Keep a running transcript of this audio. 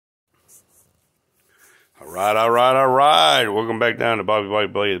All right. Welcome back down to Bobby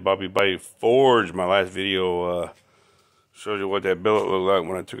Blade, Bobby Blade Forge. My last video showed you what that billet looked like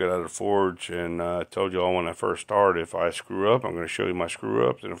when I took it out of the forge, and I told you all when I first started, if I screw up, I'm going to show you my screw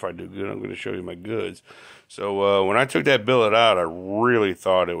ups, and if I do good, I'm going to show you my goods. So when I took that billet out, I really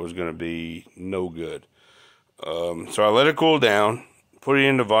thought it was going to be no good. So I let it cool down, put it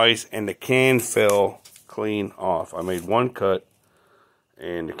in the vise, and the can fell clean off. I made one cut,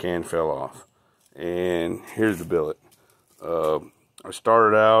 and the can fell off. And here's the billet. I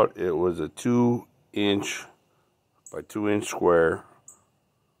started out, it was a 2-inch by 2-inch square,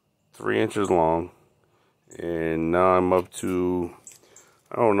 3 inches long, and now I'm up to,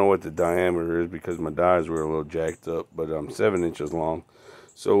 I don't know what the diameter is because my dies were a little jacked up, but I'm 7 inches long.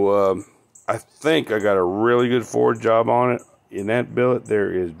 So I think I got a really good forge job on it. In that billet, there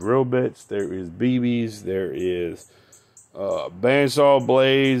is drill bits, there is BBs, there is bandsaw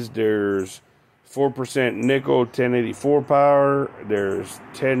blades, there's 4% nickel, 1084 power. There's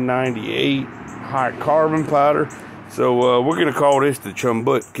 1098 high carbon powder. So we're gonna call this the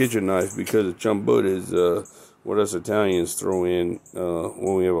chumbut kitchen knife because the chumbut is what us Italians throw in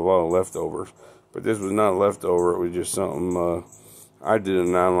when we have a lot of leftovers. But this was not leftover; it was just something I did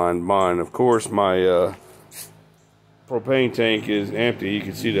an online bind. Of course, my propane tank is empty. You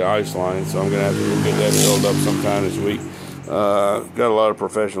can see the ice line, so I'm gonna have to go get that filled up sometime this week. Got a lot of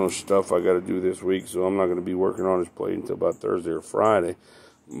professional stuff I got to do this week, so I'm not going to be working on this plate until about Thursday or Friday.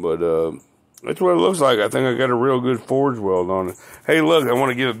 But that's what it looks like. I think I got a real good forge weld on it. Hey, look, I want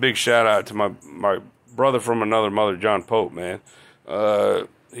to give a big shout out to my brother from another mother, John Pope, man.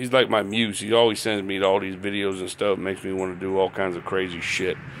 He's like my muse. He always sends me all these videos and stuff. Makes me want to do all kinds of crazy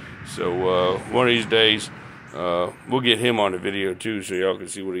shit. So one of these days, we'll get him on the video too, so y'all can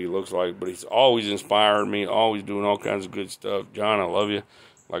see what he looks like. But he's always inspiring me, always doing all kinds of good stuff. John, I love you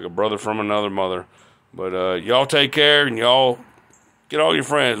like a brother from another mother. But y'all take care, and y'all get all your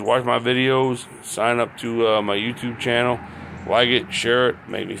friends, watch my videos, sign up to my YouTube channel, like it, share it,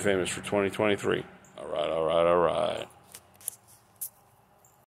 make me famous for 2023. All right.